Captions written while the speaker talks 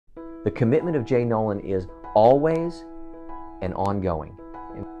The commitment of Jay Nolan is always and ongoing.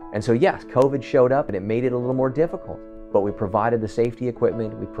 And so yes, COVID showed up and it made it a little more difficult, but we provided the safety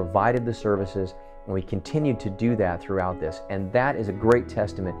equipment, we provided the services, and we continued to do that throughout this. And that is a great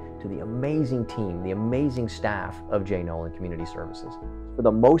testament to the amazing team, the amazing staff of Jay Nolan Community Services. For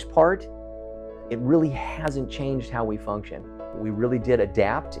the most part, it really hasn't changed how we function. We really did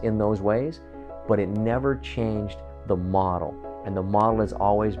adapt in those ways, but it never changed the model. And the model has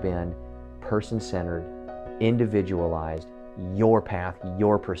always been person-centered, individualized, your path,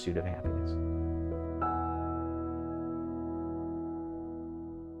 your pursuit of happiness.